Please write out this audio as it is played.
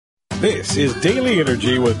This is Daily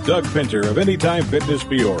Energy with Doug Pinter of Anytime Fitness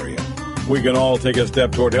Peoria. We can all take a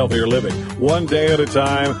step toward healthier living, one day at a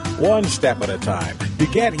time, one step at a time, to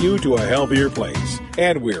get you to a healthier place.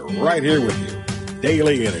 And we're right here with you.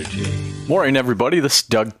 Daily Energy. Morning, everybody. This is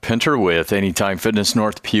Doug Pinter with Anytime Fitness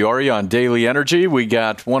North Peoria on Daily Energy. We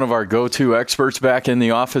got one of our go-to experts back in the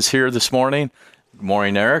office here this morning. Good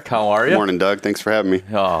morning, Eric. How are you? Morning, Doug. Thanks for having me.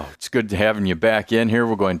 Oh, it's good having you back in here.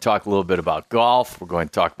 We're going to talk a little bit about golf. We're going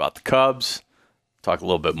to talk about the Cubs, talk a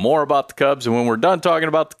little bit more about the Cubs. And when we're done talking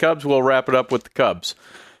about the Cubs, we'll wrap it up with the Cubs.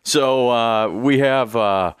 So we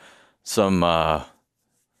have some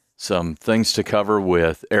things to cover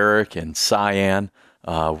with Eric and Cyan.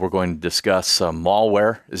 We're going to discuss some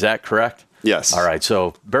malware. Is that correct? Yes. All right.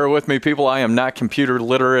 So bear with me, people. I am not computer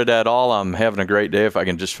literate at all. I'm having a great day if I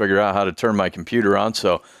can just figure out how to turn my computer on.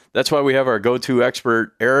 So that's why we have our go-to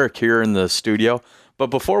expert, Eric, here in the studio. But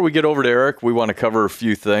before we get over to Eric, we want to cover a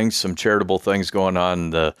few things, some charitable things going on in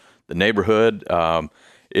the neighborhood.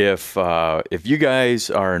 If you guys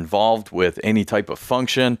are involved with any type of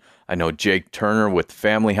function, I know Jake Turner with the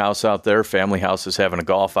Family House out there. Family House is having a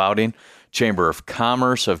golf outing. Chamber of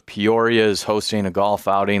Commerce of Peoria is hosting a golf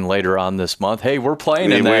outing later on this month. Hey, we're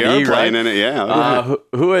playing in that. We are playing in it, yeah.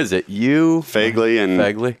 Who is it? You? Fagley and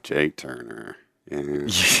Fagley? Jake Turner. Yeah,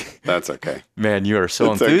 that's okay. Man, you are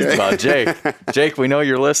so enthused about Jake. Jake, we know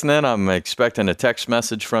you're listening. I'm expecting a text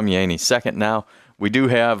message from you any second now. We do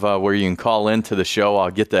have where you can call into the show.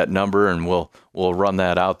 I'll get that number and we'll run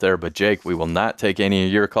that out there. But Jake, we will not take any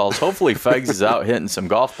of your calls. Hopefully, Fegs is out hitting some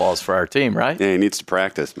golf balls for our team, right? Yeah, he needs to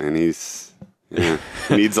practice, man. He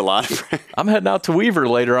needs a lot of practice. I'm heading out to Weaver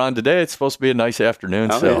later on today. It's supposed to be a nice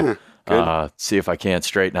afternoon, see if I can't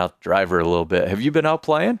straighten out the driver a little bit. Have you been out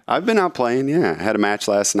playing? I've been out playing. Yeah, I had a match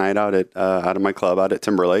last night out of my club out at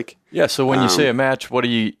Timberlake. Yeah. So when you say a match, what are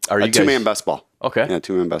you guys? 2-man best ball. Okay. Yeah,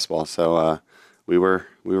 2-man best ball. So. We were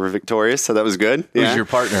victorious, so that was good. Who's your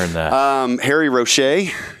partner in that? Harry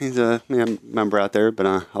Roche. He's a member out there, been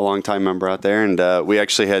a long-time member out there. And we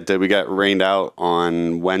actually we got rained out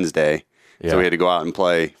on Wednesday. Yeah. So we had to go out and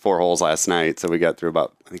play 4 holes last night. So we got through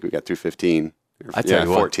 15.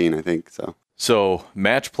 14, I think. So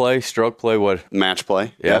match play, stroke play, what? Match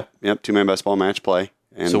play. Yeah. Yep. 2-man best ball, match play.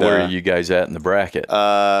 And, so where are you guys at in the bracket?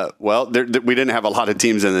 Well, we didn't have a lot of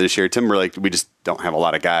teams in this year. Timberlake, we just don't have a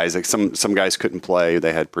lot of guys. Like some guys couldn't play;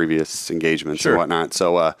 they had previous engagements and whatnot.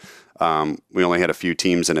 So we only had a few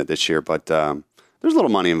teams in it this year. But there's a little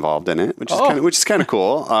money involved in it, which is kind of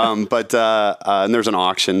cool. But and there's an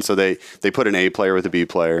auction, so they put an A player with a B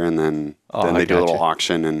player, and then they do a little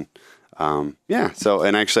auction and So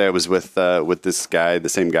and actually, I was with this guy, the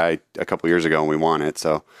same guy, a couple years ago, and we won it.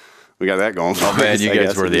 So. We got that going. Oh, man, you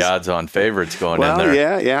guys were the odds-on favorites going in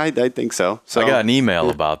there. Yeah, I think so. I got an email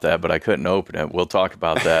about that, but I couldn't open it. We'll talk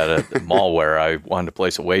about that at the malware. I wanted to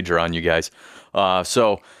place a wager on you guys.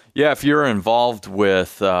 If you're involved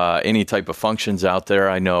with any type of functions out there,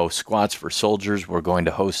 I know Squats for Soldiers, we're going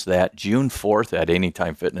to host that June 4th at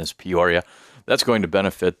Anytime Fitness Peoria. That's going to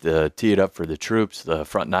benefit the Tee It Up for the Troops, the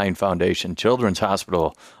Front 9 Foundation, Children's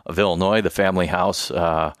Hospital of Illinois, the Family House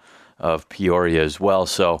of Peoria as well.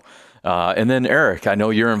 So, and then Eric, I know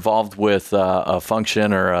you're involved with a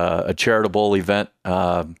function or a charitable event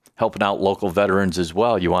helping out local veterans as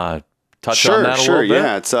well. You want to touch on that a little bit? Sure,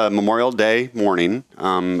 yeah. It's Memorial Day morning.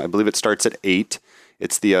 I believe it starts at 8.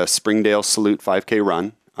 It's the Springdale Salute 5K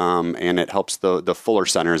run, and it helps the Fuller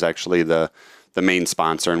Center is actually the main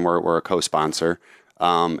sponsor, and we're a co-sponsor.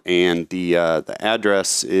 And the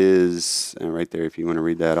address is right there if you want to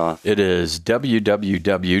read that off. It is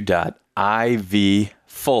www.ivfuller,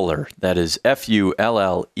 that is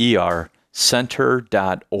FULLER,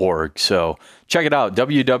 center.org. So check it out,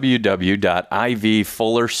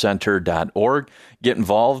 www.ivfullercenter.org. Get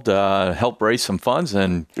involved, help raise some funds,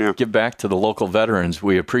 and give back to the local veterans.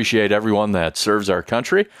 We appreciate everyone that serves our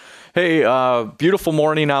country. Hey, beautiful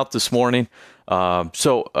morning out this morning.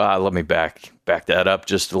 So let me back that up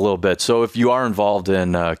just a little bit. So if you are involved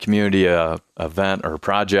in a community event or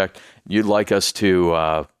project, you'd like us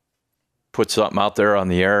to put something out there on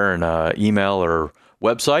the air and email or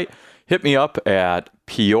website, hit me up at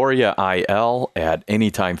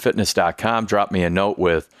peoriail@anytimefitness.com. Drop me a note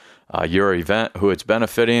with your event, who it's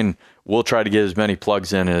benefiting. We'll try to get as many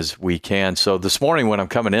plugs in as we can. So this morning when I'm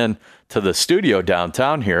coming in to the studio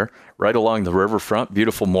downtown here, right along the riverfront,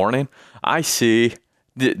 beautiful morning, I see,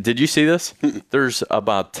 did you see this? There's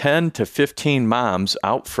about 10 to 15 moms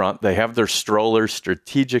out front. They have their strollers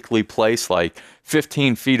strategically placed like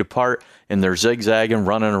 15 feet apart, and they're zigzagging,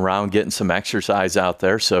 running around, getting some exercise out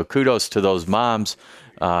there. So kudos to those moms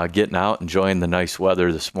getting out, enjoying the nice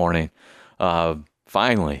weather this morning.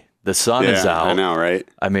 Finally, The sun is out. I know, right?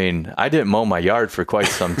 I mean, I didn't mow my yard for quite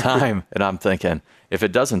some time, and I'm thinking, if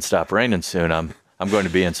it doesn't stop raining soon, I'm going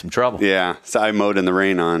to be in some trouble. Yeah. So I mowed in the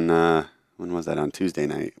rain on when was that? On Tuesday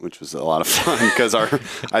night, which was a lot of fun because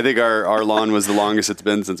I think our lawn was the longest it's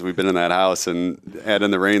been since we've been in that house, and had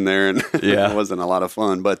in the rain there, and it wasn't a lot of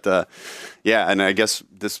fun. But and I guess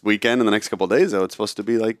this weekend and the next couple of days, though, it's supposed to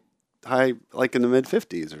be like high, like in the mid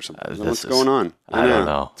 50s or something. What's going on? I don't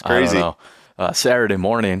know. It's crazy. I don't know. Saturday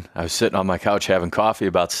morning, I was sitting on my couch having coffee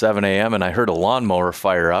about 7 a.m. and I heard a lawnmower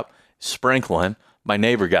fire up, sprinkling. My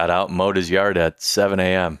neighbor got out and mowed his yard at 7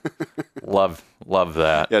 a.m. Love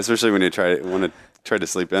that. Yeah, especially when you want to try to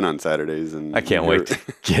sleep in on Saturdays, and I can't wait to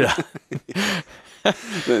get up.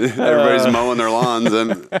 Everybody's mowing their lawns,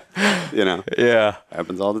 and yeah,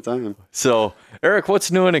 happens all the time. So, Eric,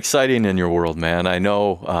 what's new and exciting in your world, man? I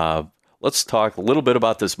know. Let's talk a little bit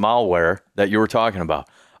about this malware that you were talking about.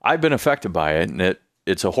 I've been affected by it, and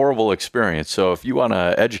it's a horrible experience. So if you want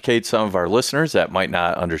to educate some of our listeners that might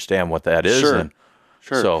not understand what that is. Sure.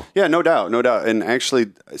 So, yeah, no doubt. And actually,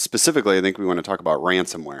 specifically, I think we want to talk about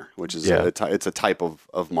ransomware, which is it's a type of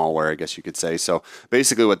malware, I guess you could say. So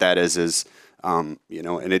basically what that is and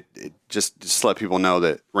it just to let people know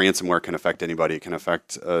that ransomware can affect anybody. It can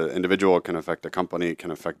affect an individual. It can affect a company. It can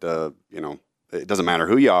affect it doesn't matter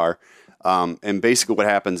who you are. And basically what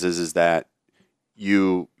happens is that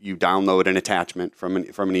you download an attachment from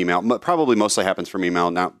an email. Probably mostly happens from email.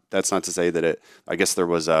 Now, that's not to say that I guess there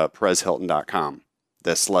was PerezHilton.com,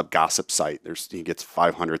 the celeb gossip site. He gets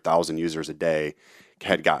 500,000 users a day,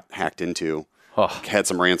 got hacked into, had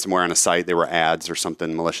some ransomware on a site. There were ads or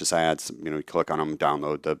something, malicious ads. You click on them,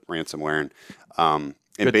 download the ransomware, and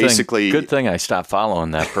good thing I stopped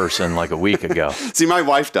following that person like a week ago. See, my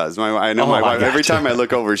wife does. My wife. Every time I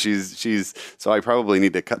look over, she's. So I probably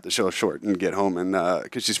need to cut the show short and get home, and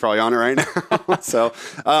because she's probably on it right now. So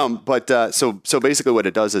basically, what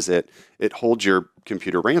it does is it holds your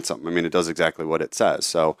computer ransom. I mean, it does exactly what it says.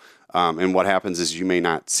 So, and what happens is you may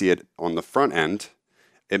not see it on the front end.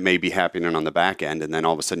 It may be happening on the back end, and then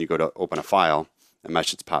all of a sudden you go to open a file, a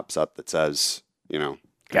message pops up that says,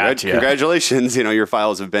 Gotcha. Congratulations, your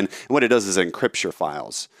files have been. And what it does is it encrypts your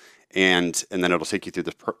files, and then it'll take you through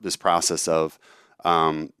this process of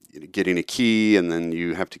getting a key, and then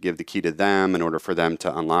you have to give the key to them in order for them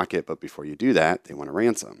to unlock it. But before you do that, they want a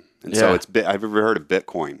ransom. And so I've ever heard of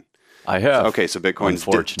Bitcoin. I have. Okay, so Bitcoin's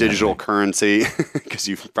digital currency because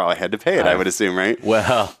you probably had to pay it. I would assume, right?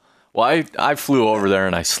 Well, I flew over there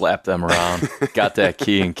and I slapped them around, got that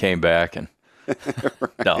key, and came back and.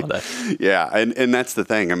 Yeah, and that's the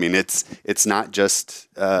thing. I mean, it's not just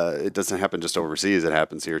it doesn't happen just overseas. It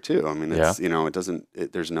happens here too. I mean, it's it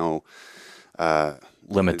doesn't. There's no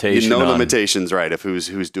limitations, right? Of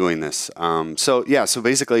who's doing this. So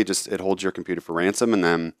basically, it holds your computer for ransom, and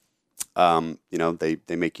then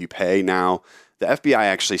they make you pay. Now, the FBI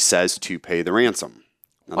actually says to pay the ransom.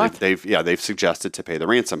 Now, they've suggested to pay the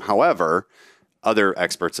ransom. However, other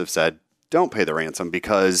experts have said, don't pay the ransom,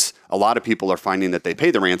 because a lot of people are finding that they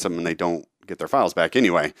pay the ransom and they don't get their files back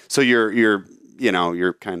anyway. So you're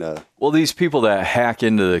kind of... Well, these people that hack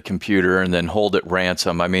into the computer and then hold it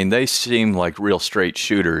ransom, I mean, they seem like real straight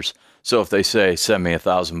shooters. So if they say, send me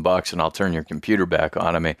 $1,000 and I'll turn your computer back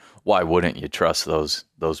on, I mean, why wouldn't you trust those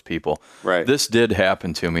people? Right. This did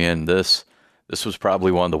happen to me, and this was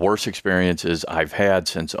probably one of the worst experiences I've had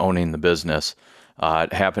since owning the business.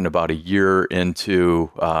 It happened about a year into...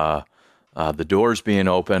 the doors being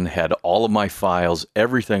open, had all of my files,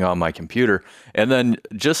 everything on my computer. And then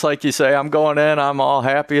just like you say, I'm going in, I'm all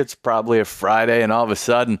happy. It's probably a Friday. And all of a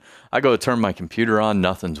sudden I go to turn my computer on,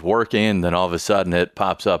 nothing's working. Then all of a sudden it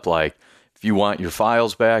pops up like, if you want your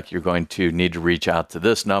files back, you're going to need to reach out to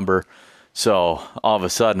this number. So all of a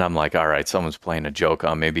sudden I'm like, all right, someone's playing a joke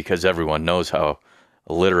on me, because everyone knows how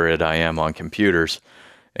illiterate I am on computers.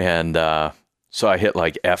 And, so I hit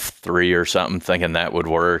like F3 or something thinking that would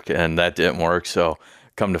work, and that didn't work. So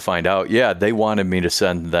come to find out, they wanted me to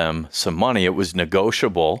send them some money. It was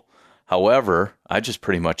negotiable. However, I just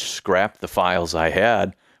pretty much scrapped the files I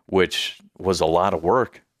had, which was a lot of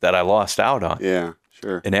work that I lost out on. Yeah,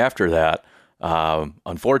 sure. And after that,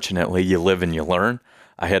 unfortunately, you live and you learn.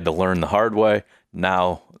 I had to learn the hard way.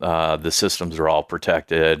 Now the systems are all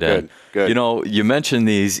protected. Good. You mentioned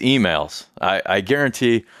these emails. I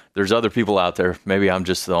guarantee there's other people out there. Maybe I'm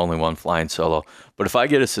just the only one flying solo. But if I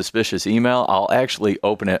get a suspicious email, I'll actually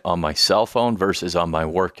open it on my cell phone versus on my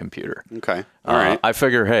work computer. Okay. All right. I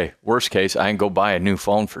figure, hey, worst case, I can go buy a new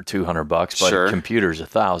phone for $200, but a computer's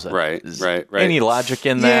 $1,000. Right. Any logic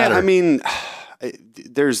in that? Yeah, I mean,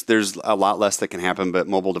 there's a lot less that can happen, but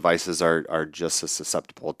mobile devices are just as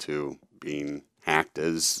susceptible to being hacked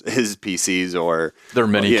his PCs or their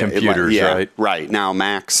mini computers, right? Right. Now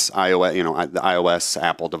Macs, iOS, the iOS,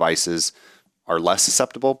 Apple devices are less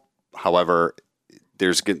susceptible. However,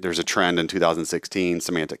 there's a trend in 2016.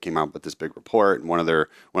 Symantec came out with this big report, and one of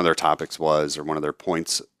their topics was, or one of their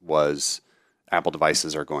points was, Apple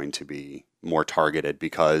devices are going to be more targeted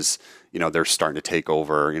because they're starting to take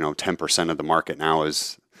over. 10% of the market now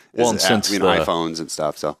is since iPhones and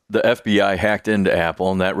stuff. So the FBI hacked into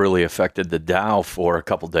Apple, and that really affected the Dow for a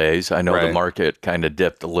couple days. I know the market kind of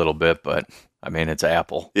dipped a little bit, but I mean, it's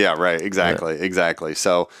Apple. Yeah, right. Exactly.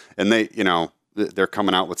 So, and they're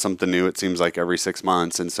coming out with something new, it seems like every 6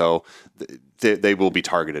 months. And so they will be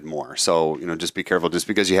targeted more. So, just be careful. Just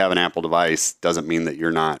because you have an Apple device doesn't mean that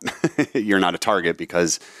you're not, you're not a target,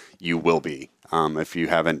 because you will be. If you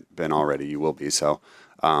haven't been already, you will be. So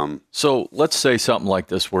let's say something like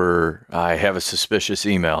this where I have a suspicious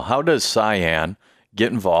email. How does Cyan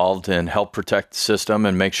get involved and help protect the system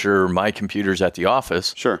and make sure my computers at the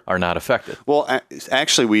office are not affected? Well,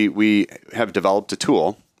 actually, we have developed a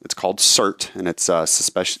tool. It's called CERT, and it's a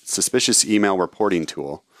suspicious email reporting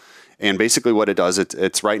tool. And basically what it does,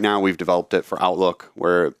 it's right now we've developed it for Outlook,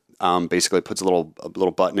 where basically it puts a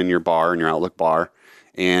little button in your Outlook bar,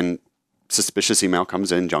 and suspicious email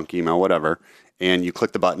comes in, junk email, whatever, and you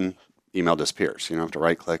click the button, email disappears. You don't have to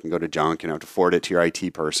right click and go to junk. You don't have to forward it to your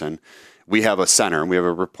IT person. We have a center. We have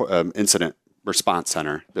a incident response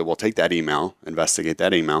center that will take that email, investigate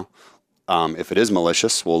that email. If it is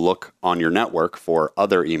malicious, we'll look on your network for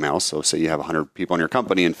other emails. So say you have 100 people in your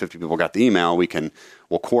company and 50 people got the email,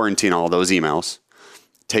 we'll quarantine all those emails,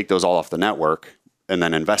 take those all off the network, and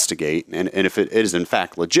then investigate. And if it is in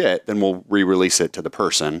fact legit, then we'll re-release it to the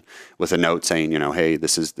person with a note saying, hey,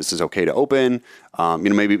 this is okay to open.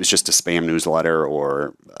 Maybe it was just a spam newsletter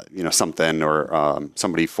or something, or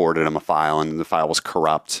somebody forwarded them a file and the file was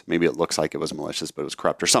corrupt. Maybe it looks like it was malicious, but it was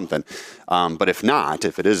corrupt or something. But if not,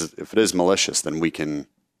 if it is malicious, then we can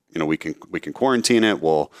quarantine it.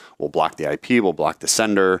 We'll block the IP. We'll block the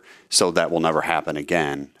sender, so that will never happen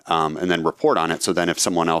again. And then report on it. So then if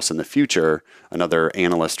someone else in the future, another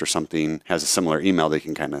analyst or something, has a similar email, they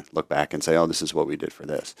can kind of look back and say, oh, this is what we did for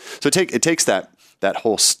this. So it takes that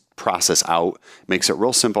whole process out, makes it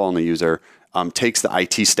real simple on the user, takes the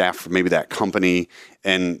IT staff from maybe that company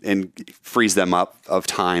and frees them up of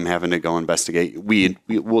time having to go investigate.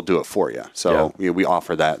 We'll do it for you. So we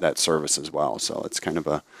offer that service as well. So it's kind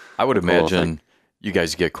of I would imagine you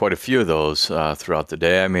guys get quite a few of those throughout the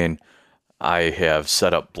day. I mean, I have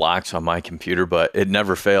set up blocks on my computer, but it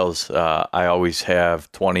never fails. I always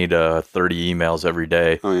have 20 to 30 emails every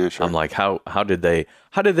day. Oh yeah, sure. I'm like, how did they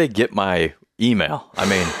get my email? I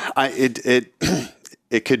mean,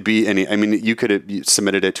 it could be any. I mean, you could have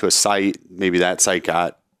submitted it to a site. Maybe that site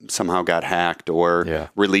somehow got hacked or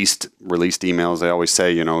released emails. They always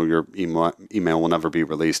say, your email will never be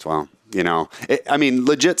released. Well,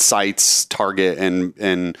 legit sites, Target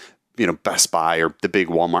and Best Buy or the big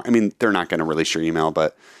Walmart. I mean, they're not going to release your email,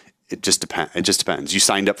 but it just depends. You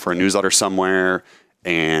signed up for a newsletter somewhere,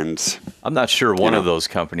 and I'm not sure one of those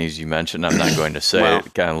companies you mentioned. I'm not going to say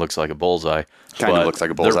it kind of looks like a bullseye. Kind of looks like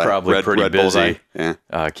a bullseye. They're probably pretty busy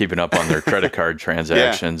keeping up on their credit card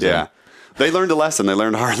transactions. Yeah. They learned a lesson. They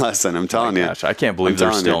learned a hard lesson. I'm telling you. Gosh, I can't believe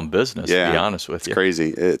they're still in business, to be honest with you.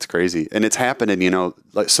 It's crazy. And it's happening,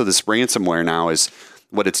 so this ransomware now is,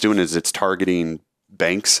 what it's doing is it's targeting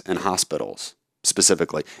banks and hospitals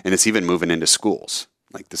specifically. And it's even moving into schools,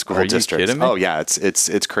 like the school districts. Are you kidding me? Oh yeah,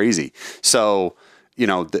 it's crazy. So,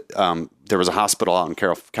 there was a hospital out in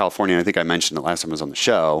California, and I think I mentioned it last time I was on the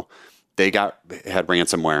show. They had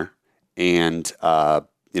ransomware, and the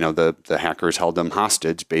hackers held them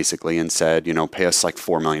hostage basically and said, pay us like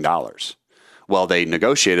 $4 million. Well, they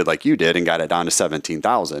negotiated like you did and got it down to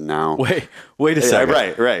 17,000. Now, wait a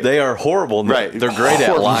second. Right. They are horrible. Right. They're great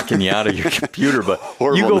at locking you out of your computer, but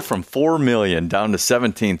you go from 4 million down to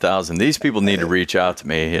 17,000. These people need to reach out to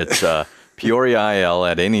me. It's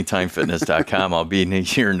PeoriaIL@anytimefitness.com. I'll be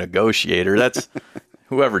your negotiator. That's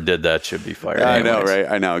whoever did that should be fired. I know, right?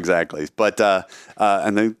 I know exactly. But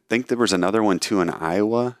and I think there was another one too in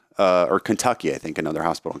Iowa or Kentucky. I think another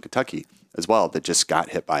hospital in Kentucky as well that just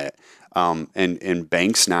got hit by it. And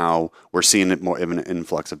banks now, we're seeing it more of an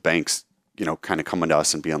influx of banks, kind of coming to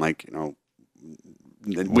us and being like,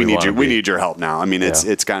 we need your help now. I mean,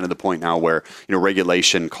 it's kind of the point now where,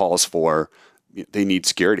 regulation calls for, they need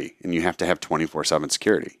security, and you have to have 24/7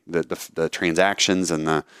 security. The transactions and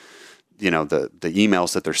the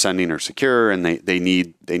emails that they're sending are secure, and they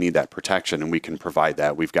need that protection, and we can provide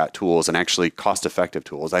that. We've got tools, and actually cost-effective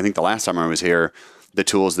tools. I think the last time I was here, the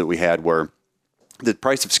tools that we had were the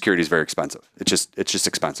price of security is very expensive. It's just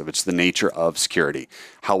expensive. It's the nature of security.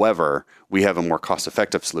 However, we have a more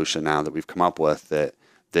cost-effective solution now that we've come up with that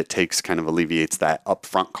alleviates that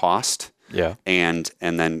upfront cost. Yeah. And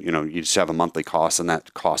then, you just have a monthly cost, and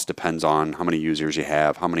that cost depends on how many users you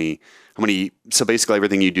have, so basically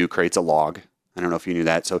everything you do creates a log. I don't know if you knew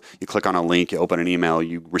that. So you click on a link, you open an email,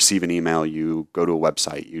 you receive an email, you go to a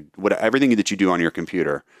website, everything that you do on your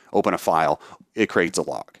computer, open a file, it creates a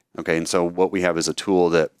log. Okay. And so what we have is a tool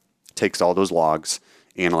that takes all those logs,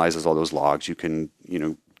 analyzes all those logs. You can,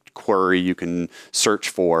 query, you can search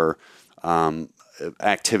for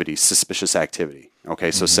activity, suspicious activity.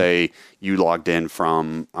 Okay. So say you logged in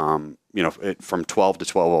from, from 12 to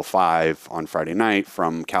 12:05 on Friday night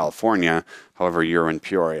from California. However, you're in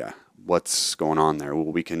Peoria. What's going on there?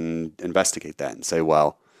 Well, we can investigate that and say,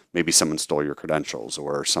 well, maybe someone stole your credentials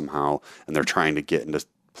or somehow, and they're trying to get into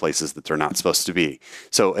places that they're not supposed to be.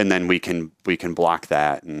 So, and then we can block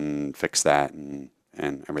that and fix that and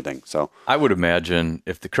everything. So I would imagine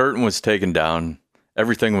if the curtain was taken down,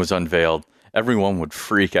 everything was unveiled, everyone would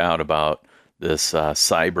freak out about this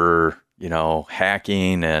cyber,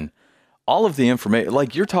 hacking and all of the information.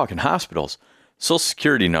 Like you're talking hospitals. Social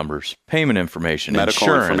security numbers, payment information, medical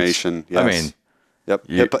insurance. information. Yes. I mean,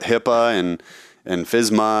 yep. HIPAA and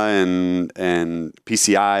FSMA and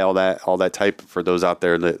PCI, all that type. For those out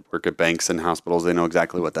there that work at banks and hospitals, they know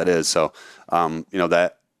exactly what that is. So,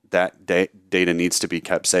 that data needs to be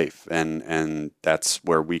kept safe, and that's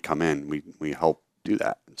where we come in. We help do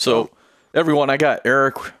that. So everyone, I got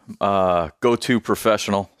Eric, go-to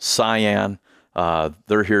professional, Cyan.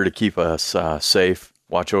 They're here to keep us safe.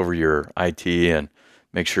 Watch over your IT and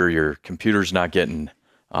make sure your computer's not getting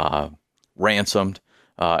ransomed.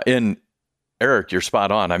 And Eric, you're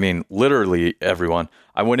spot on. I mean, literally, everyone,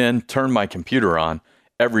 I went in, turned my computer on,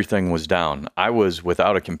 everything was down. I was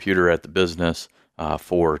without a computer at the business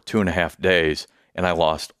for 2.5 days, and I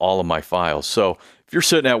lost all of my files. So if you're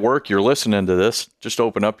sitting at work, you're listening to this, just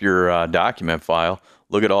open up your document file,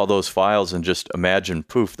 look at all those files, and just imagine,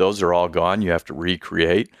 poof, those are all gone. You have to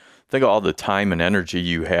recreate. Think of all the time and energy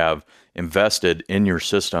you have invested in your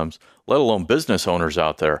systems, let alone business owners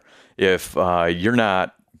out there. If you're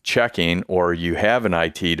not checking, or you have an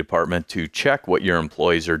IT department to check what your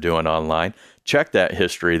employees are doing online, check that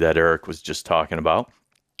history that Eric was just talking about.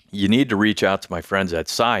 You need to reach out to my friends at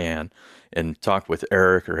Cyan and talk with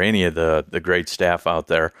Eric or any of the great staff out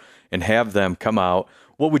there and have them come out.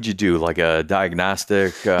 What would you do? Like a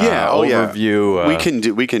diagnostic overview? Yeah.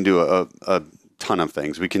 We can do a ton of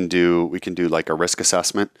things. We can do like a risk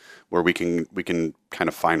assessment where we can kind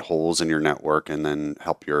of find holes in your network and then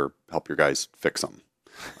help your guys fix them.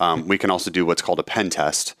 We can also do what's called a pen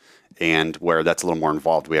test, and where that's a little more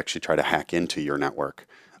involved. We actually try to hack into your network,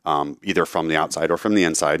 either from the outside or from the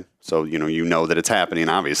inside. So you know that it's happening,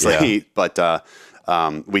 obviously. Yeah. But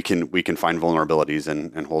we can find vulnerabilities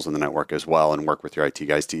and holes in the network as well, and work with your IT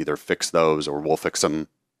guys to either fix those, or we'll fix them,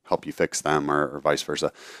 help you fix them, or vice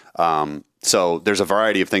versa. So there's a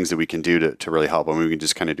variety of things that we can do to really help. I mean, we can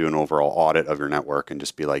just kind of do an overall audit of your network and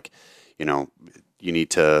just be like, you need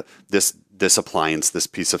to, this appliance, this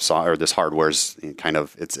piece of software, or this hardware's kind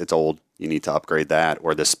of, it's old. You need to upgrade that,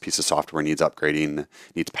 or this piece of software needs upgrading,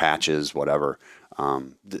 needs patches, whatever.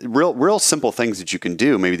 Real simple things that you can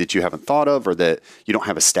do, maybe that you haven't thought of, or that you don't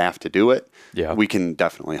have a staff to do it. Yeah, we can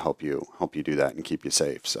definitely help you do that and keep you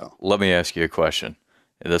safe. So let me ask you a question.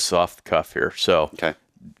 This is off the cuff here. So okay.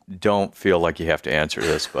 Don't feel like you have to answer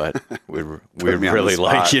this, but we'd really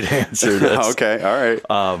like you to answer this. Okay,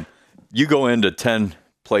 all right. You go into 10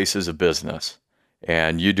 places of business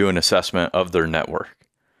and you do an assessment of their network.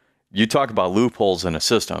 You talk about loopholes in a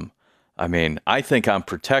system. I mean, I think I'm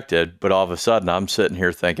protected, but all of a sudden I'm sitting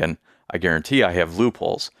here thinking, I guarantee I have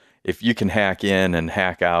loopholes. If you can hack in and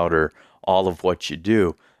hack out, or all of what you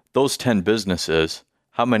do, those 10 businesses,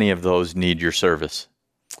 how many of those need your service?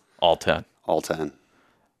 All 10. All 10.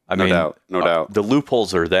 No doubt. The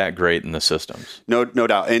loopholes are that great in the systems. No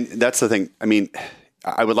doubt. And that's the thing. I mean,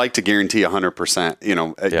 I would like to guarantee 100%,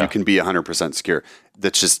 you can be 100% secure.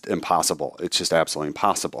 That's just impossible. It's just absolutely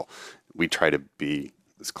impossible. We try to be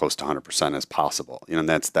as close to 100% as possible. And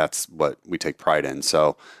that's what we take pride in.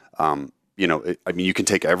 So, you can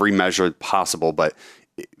take every measure possible, but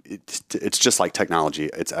it's just like technology.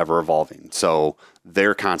 It's ever evolving. So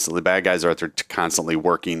they're constantly, bad guys are out there constantly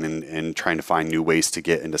working and trying to find new ways to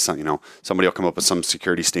get into some, somebody will come up with some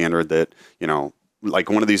security standard that, like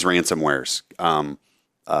one of these ransomwares.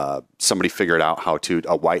 somebody figured out how to,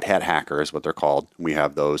 a white hat hacker is what they're called. We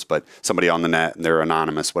have those, but somebody on the net, and they're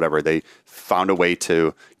anonymous, whatever. They found a way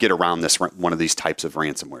to get around one of these types of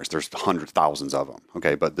ransomwares. There's hundreds, thousands of them.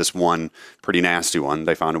 Okay. But this one pretty nasty one,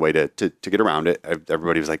 they found a way to get around it.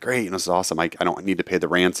 Everybody was like, great, this is awesome. I don't need to pay the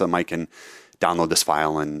ransom. I can download this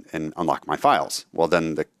file and unlock my files. Well,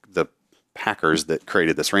 then the hackers that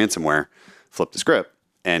created this ransomware flipped the script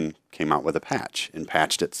and came out with a patch and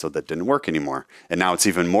patched it so that didn't work anymore. And now it's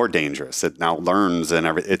even more dangerous. It now learns and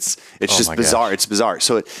everything. It's just bizarre. Gosh. It's bizarre.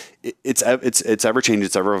 So it's ever changing.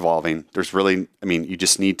 It's ever evolving. There's really, you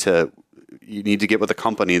just need to get with a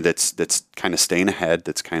company that's kind of staying ahead.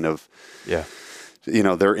 That's kind of,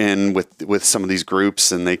 they're in with some of these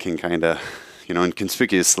groups, and they can kind of,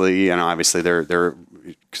 inconspicuously, obviously they're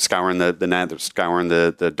scouring the net, they're scouring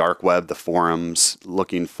the dark web, the forums,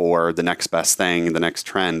 looking for the next best thing, the next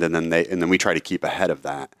trend, and then we try to keep ahead of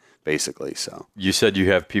that, basically. So you said you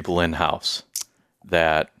have people in-house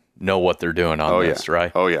that know what they're doing on this,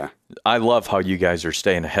 right? Oh yeah. I love how you guys are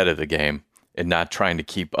staying ahead of the game and not trying to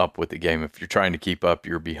keep up with the game. If you're trying to keep up,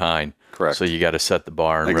 you're behind. Correct. So you got to set the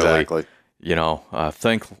bar and exactly. really,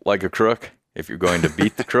 think like a crook if you're going to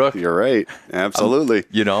beat the crook. You're right. Absolutely.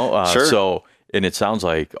 Sure. So, and it sounds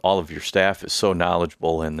like all of your staff is so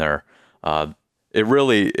knowledgeable in there. It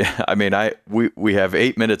really, we have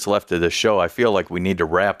 8 minutes left of this show. I feel like we need to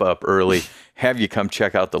wrap up early. Have you come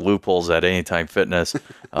check out the loopholes at Anytime Fitness.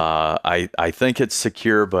 I think it's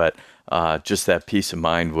secure, but just that peace of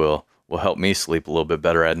mind will help me sleep a little bit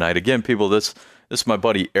better at night. Again, people, this is my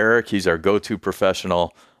buddy Eric. He's our go-to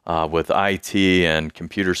professional with IT and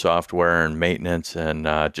computer software and maintenance,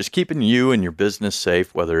 and just keeping you and your business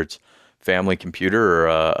safe, whether it's family computer or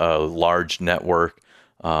a large network.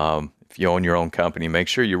 If you own your own company, make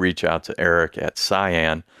sure you reach out to Eric at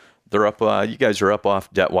Cyan. They're up. You guys are up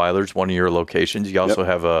off Detweiler's, one of your locations. You also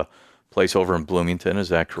have a place over in Bloomington. Is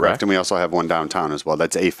that correct? And we also have one downtown as well.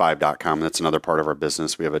 That's a5.com. That's another part of our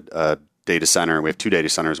business. We have a data center. We have 2 data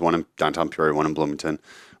centers, one in downtown Peoria, one in Bloomington.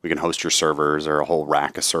 We can host your servers or a whole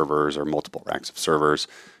rack of servers or multiple racks of servers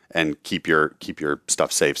and keep your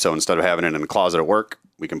stuff safe. So instead of having it in a closet at work,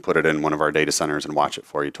 we can put it in one of our data centers and watch it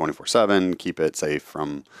for you 24/7, keep it safe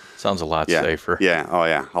from... Sounds a lot safer. Yeah. Oh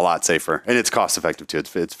yeah. A lot safer. And it's cost effective too.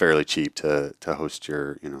 It's fairly cheap to host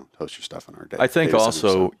your stuff on our data. I think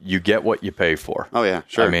also you get what you pay for. Oh yeah,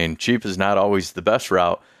 sure. Cheap is not always the best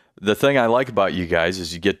route. The thing I like about you guys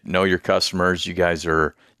is you get to know your customers.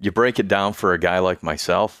 You break it down for a guy like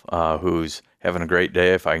myself, who's having a great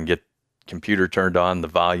day. If I can get computer turned on, the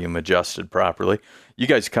volume adjusted properly. You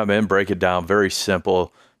guys come in, break it down, very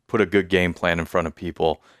simple, put a good game plan in front of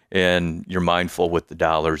people, and you're mindful with the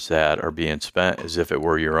dollars that are being spent as if it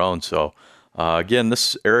were your own. So, again,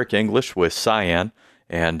 this is Eric English with Cyan,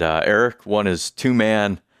 and Eric won his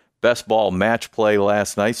 2-man best ball match play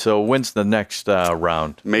last night. So when's the next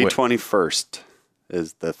round? May 21st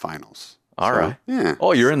is the finals. All right. Yeah.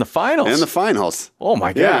 Oh, you're in the finals? In the finals. Oh,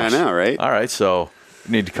 my gosh. Yeah, I know, right? All right, so...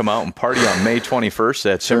 You need to come out and party on May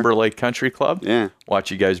 21st at Timberlake Country Club. Yeah. Watch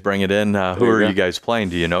you guys bring it in. Who are you guys playing?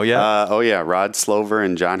 Do you know yet? Rod Slover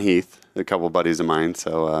and John Heath, a couple of buddies of mine.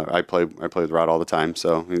 So I play with Rod all the time.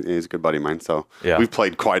 So he's a good buddy of mine. So we've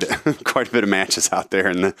played quite a bit of matches out there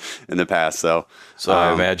in the past. So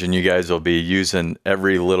I imagine you guys will be using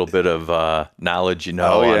every little bit of knowledge on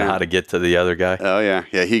how to get to the other guy. Oh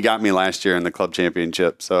yeah. He got me last year in the club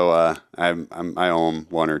championship. So I owe him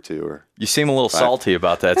 1 or 2 or. You seem a little salty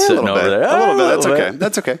about that sitting over there. A little bit.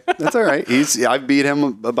 That's okay. That's all right. I've beat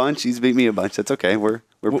him a bunch. He's beat me a bunch. That's okay. We're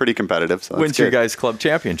pretty competitive. So when's your guys' club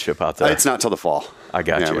championship out there? It's not till the fall. I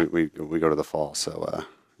got you. We go to the fall. So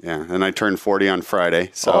and I turned 40 on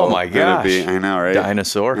Friday. So oh my gosh! I know, right?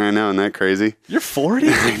 Dinosaur. I know, isn't that crazy? You're 40.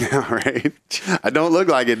 I know, right? I don't look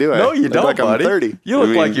like it, do I? No, you don't, buddy. I'm 30. You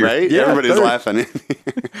look like you're right. Yeah, everybody's 30.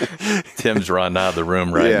 laughing. Tim's running out of the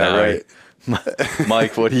room right now. Right.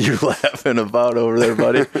 Mike, what are you laughing about over there,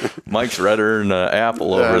 buddy? Mike's redder than an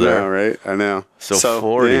apple over there. I know, right? I know. So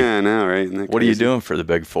 40. Yeah, I know, right? What are you doing for the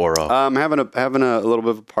big 4-0? I'm having a little bit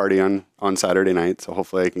of a party on Saturday night, so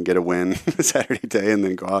hopefully I can get a win Saturday day and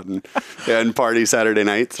then go out and party Saturday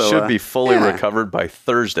night. So should be fully recovered by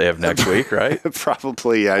Thursday of next week, right?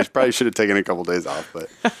 Probably, yeah. I probably should have taken a couple days off, but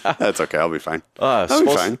that's okay. I'll be fine. I'll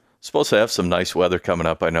be fine. Supposed to have some nice weather coming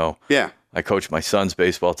up, I know. Yeah. I coach my son's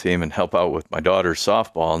baseball team and help out with my daughter's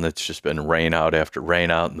softball, and it's just been rain out after rain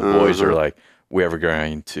out, and the boys are like, we ever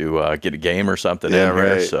going to get a game or something in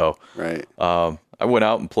here? So I went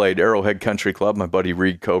out and played Arrowhead Country Club. My buddy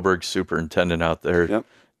Reed Coburg, superintendent out there. Yep.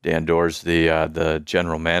 Dan Doors, the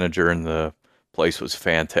general manager, and the place was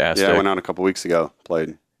fantastic. Yeah, I went out a couple weeks ago,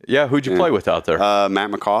 played. Yeah, who'd you play with out there?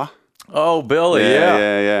 Matt McCaw. Oh, Billy,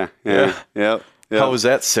 Yeah. Yep. How was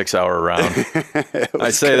that 6-hour round? I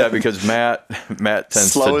say that because Matt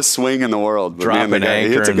tends slowest swing in the world. But drop an anchor.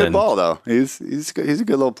 He hits a good ball, though. He's a good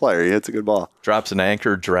little player. He hits a good ball. Drops an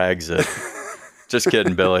anchor, drags it. Just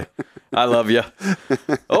kidding, Billy. I love you.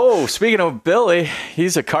 Oh, speaking of Billy,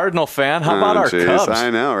 he's a Cardinal fan. How about our Cubs? I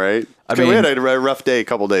know, right? We had a rough day a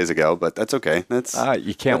couple days ago, but that's okay.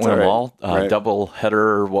 You can't win them all. Right. Double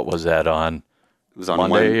header. What was that on? It was on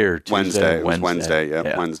Monday or Tuesday? Wednesday. It was Wednesday.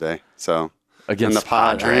 Yeah, Wednesday. So against the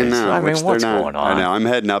Padres. I mean, what's going on? I know. I'm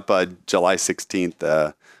heading up July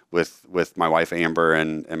 16th with my wife Amber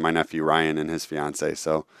and my nephew Ryan and his fiance.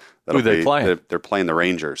 So who are they playing? They're playing the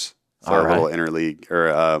Rangers. So all our right. little interleague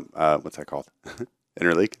or what's that called?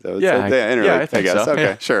 Interleague? Yeah, interleague. I think guess. so. Okay,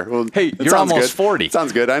 Yeah. sure. Well, hey, you're almost 40.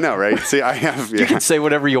 Sounds good. I know, right? See, I have. You can say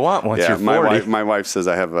whatever you want once you're 40. My wife says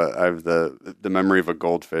I have the memory of a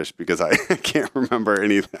goldfish because I can't remember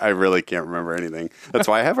anything. I really can't remember anything. That's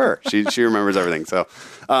why I have her. She remembers everything. So,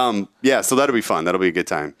 so that'll be fun. That'll be a good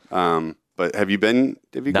time. But have you been?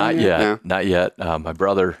 Not yet. No? Not yet. My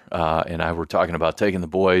brother and I were talking about taking the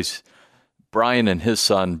boys. Brian and his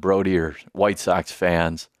son Brody are White Sox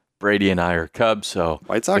fans. Brady and I are Cubs, so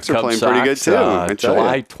White Sox are playing pretty good too.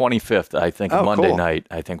 July 25th, I think, Monday cool. night.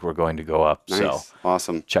 I think we're going to go up. Nice. So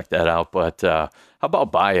awesome. Check that out. But how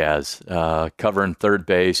about Baez covering third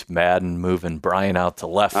base, Madden moving Brian out to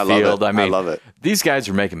left field? I love it. These guys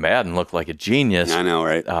are making Madden look like a genius. I know,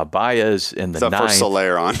 right? Baez in the Except ninth. for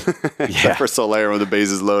Soler on. Yeah. Except for Soler with the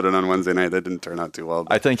bases loaded on Wednesday night. That didn't turn out too well.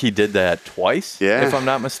 I think he did that twice, if I'm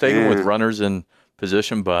not mistaken, with runners in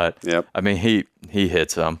position. But, I mean, he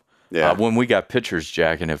hits them. Yeah. When we got pitchers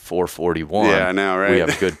jacking at 441, I know, right? We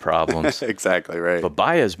have good problems. Exactly, right. But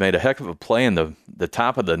Baez made a heck of a play in the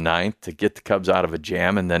top of the ninth to get the Cubs out of a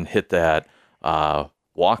jam and then hit that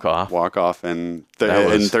walk-off. Walk-off in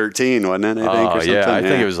 13, wasn't it, I think, or something? Yeah, I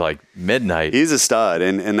think it was like midnight. He's a stud,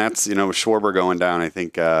 and that's, Schwarber going down, I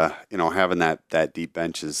think, having that deep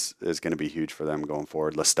bench is going to be huge for them going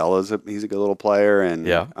forward. La Stella's he's a good little player, and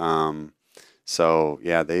so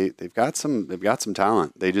they've got some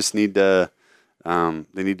talent. They just need to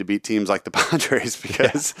beat teams like the Padres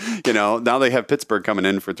because now they have Pittsburgh coming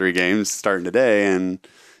in for 3 games starting today, and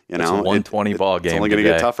it's a 120 ball game. It's only going to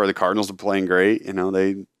get tougher. The Cardinals are playing great.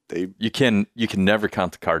 You can never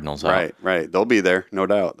count the Cardinals out. Right. They'll be there, no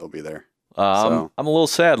doubt. They'll be there. I'm a little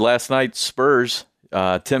sad. Last night, Spurs.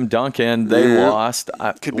 Tim Duncan, they lost.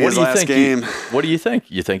 Could be his last game. What do you think?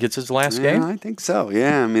 You think it's his last game? I think so.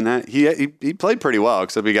 Yeah, I mean, he played pretty well,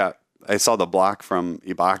 except I saw the block from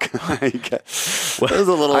Ibaka. It was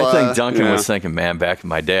a little. I think Duncan was thinking, man, back in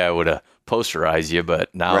my day, I would have posterized you,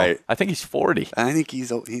 but now I think he's 40. I think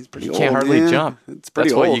he's pretty old. He can't hardly jump. It's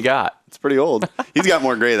pretty That's old. What you got. It's pretty old. He's got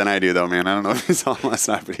more gray than I do, though, man. I don't know if you saw him last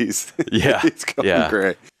night, but he's going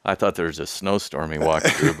gray. I thought there was a snowstorm he walked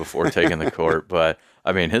through before taking the court, but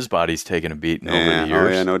I mean, his body's taken a beating over the years. Oh,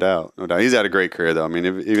 yeah, no doubt. He's had a great career, though. I mean,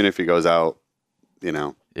 even if he goes out,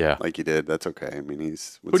 like he did, that's okay. I mean,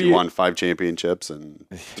 he won 5 championships and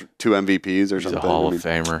 2 MVPs or something. He's a Hall of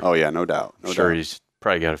Famer. Oh, yeah, no doubt. He's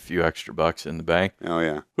probably got a few extra bucks in the bank. Oh,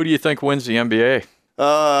 yeah. Who do you think wins the NBA?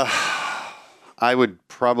 I would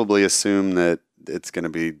probably assume that it's going to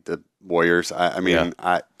be the Warriors. I mean,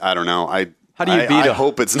 I don't know. How do you beat? I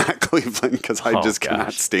hope it's not Cleveland because I just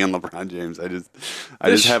cannot stand LeBron James. I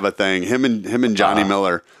just have a thing. Him and Johnny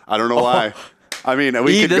Miller. I don't know why. I mean,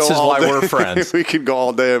 this is why we're friends. We could go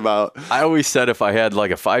all day about. I always said if I had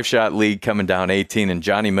like a 5-shot lead coming down 18 and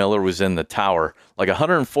Johnny Miller was in the tower, like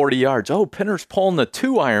 140 yards. Oh, Pinner's pulling the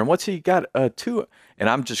 2-iron. What's he got? 2. And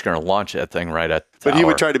I'm just going to launch that thing right at the tower. But he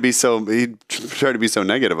would try to be so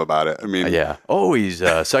negative about it. I mean, yeah. Oh, he's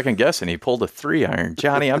second guessing. He pulled a 3-iron.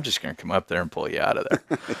 Johnny, I'm just going to come up there and pull you out of there.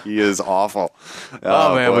 He is awful.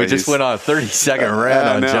 Oh man, we just went on a 30-second rant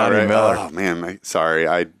on Johnny Miller. Oh man, sorry.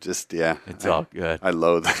 It's all good. I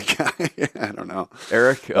loathe that guy. I don't know.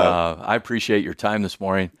 Eric, I appreciate your time this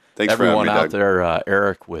morning. Thanks everyone for having me, out there.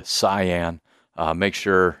 Eric with Cyan. Make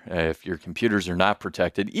sure if your computers are not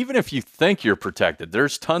protected, even if you think you're protected,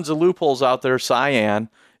 there's tons of loopholes out there. Cyan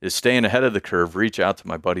is staying ahead of the curve. Reach out to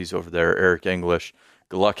my buddies over there, Eric English.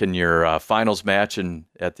 Good luck in your finals match and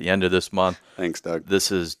at the end of this month. Thanks, Doug.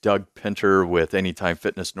 This is Doug Pinter with Anytime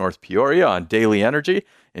Fitness North Peoria on Daily Energy.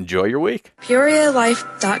 Enjoy your week.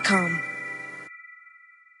 PeoriaLife.com